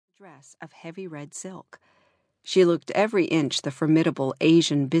dress of heavy red silk. She looked every inch the formidable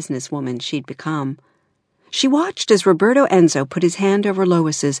Asian businesswoman she'd become. She watched as Roberto Enzo put his hand over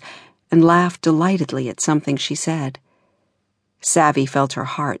Lois's and laughed delightedly at something she said. Savvy felt her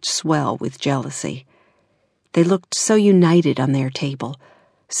heart swell with jealousy. They looked so united on their table,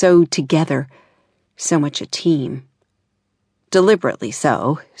 so together, so much a team. Deliberately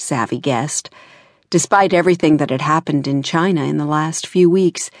so, Savvy guessed. Despite everything that had happened in China in the last few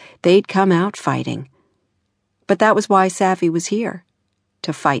weeks, they'd come out fighting. But that was why Savvy was here,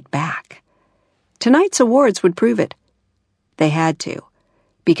 to fight back. Tonight's awards would prove it. They had to,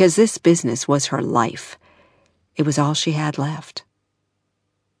 because this business was her life. It was all she had left.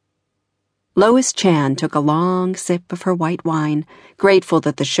 Lois Chan took a long sip of her white wine, grateful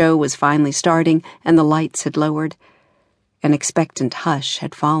that the show was finally starting and the lights had lowered. An expectant hush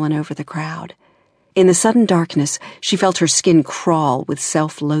had fallen over the crowd. In the sudden darkness, she felt her skin crawl with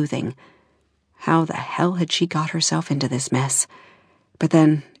self-loathing. How the hell had she got herself into this mess? But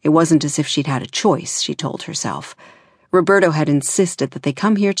then, it wasn't as if she'd had a choice, she told herself. Roberto had insisted that they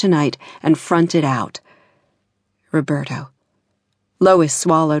come here tonight and front it out. Roberto. Lois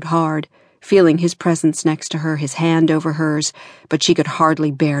swallowed hard, feeling his presence next to her, his hand over hers, but she could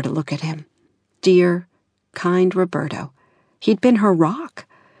hardly bear to look at him. Dear, kind Roberto. He'd been her rock.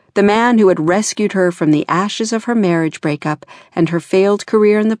 The man who had rescued her from the ashes of her marriage breakup and her failed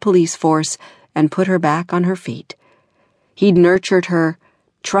career in the police force and put her back on her feet. He'd nurtured her,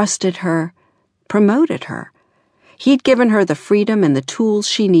 trusted her, promoted her. He'd given her the freedom and the tools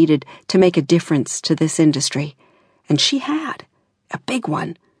she needed to make a difference to this industry. And she had, a big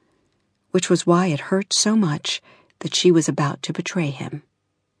one, which was why it hurt so much that she was about to betray him.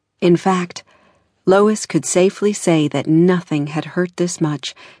 In fact, Lois could safely say that nothing had hurt this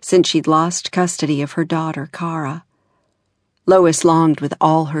much since she'd lost custody of her daughter, Cara. Lois longed with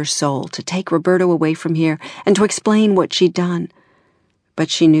all her soul to take Roberto away from here and to explain what she'd done. But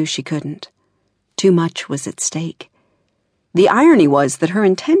she knew she couldn't. Too much was at stake. The irony was that her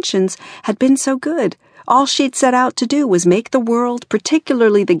intentions had been so good. All she'd set out to do was make the world,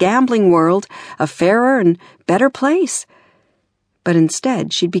 particularly the gambling world, a fairer and better place. But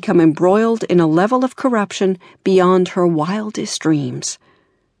instead, she'd become embroiled in a level of corruption beyond her wildest dreams.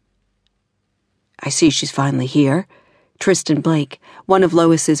 I see she's finally here, Tristan Blake, one of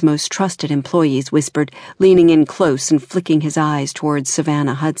Lois's most trusted employees, whispered, leaning in close and flicking his eyes towards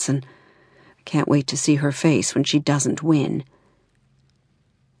Savannah Hudson. I can't wait to see her face when she doesn't win.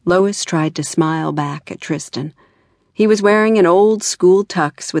 Lois tried to smile back at Tristan. He was wearing an old-school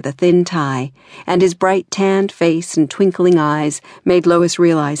tux with a thin tie, and his bright tanned face and twinkling eyes made Lois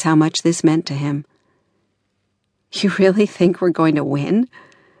realize how much this meant to him. You really think we're going to win?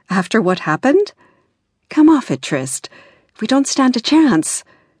 After what happened? Come off it, Trist. We don't stand a chance.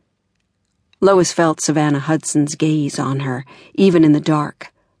 Lois felt Savannah Hudson's gaze on her, even in the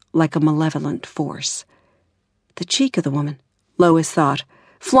dark, like a malevolent force. The cheek of the woman, Lois thought,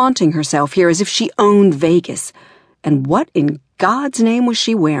 flaunting herself here as if she owned Vegas. And what in God's name was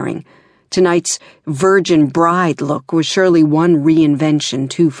she wearing? Tonight's virgin bride look was surely one reinvention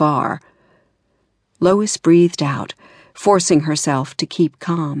too far. Lois breathed out, forcing herself to keep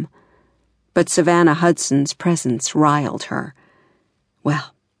calm. But Savannah Hudson's presence riled her.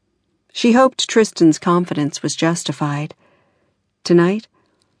 Well, she hoped Tristan's confidence was justified. Tonight,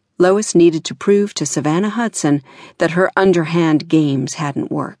 Lois needed to prove to Savannah Hudson that her underhand games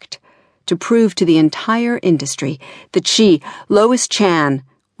hadn't worked. To prove to the entire industry that she, Lois Chan,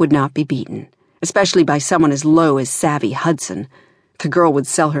 would not be beaten, especially by someone as low as Savvy Hudson. The girl would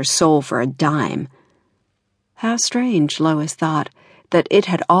sell her soul for a dime. How strange, Lois thought, that it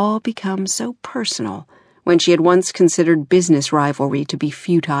had all become so personal when she had once considered business rivalry to be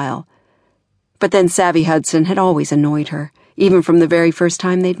futile. But then Savvy Hudson had always annoyed her, even from the very first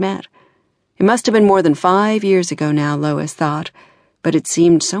time they'd met. It must have been more than 5 years ago now, Lois thought, but it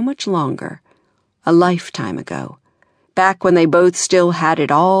seemed so much longer, a lifetime ago, back when they both still had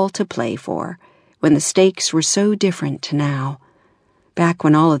it all to play for, when the stakes were so different to now, back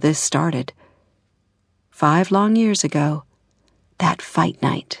when all of this started. 5 long years ago, that fight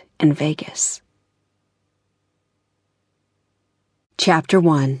night in Vegas. Chapter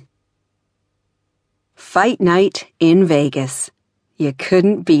 1. Fight night in Vegas. You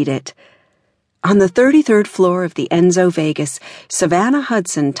couldn't beat it. On the 33rd floor of the Enzo Vegas, Savannah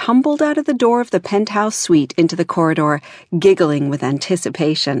Hudson tumbled out of the door of the penthouse suite into the corridor, giggling with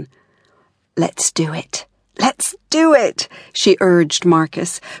anticipation. Let's do it. Let's do it, she urged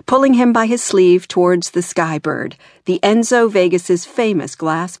Marcus, pulling him by his sleeve towards the Skybird, the Enzo Vegas's famous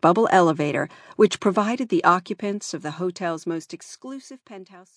glass bubble elevator, which provided the occupants of the hotel's most exclusive penthouse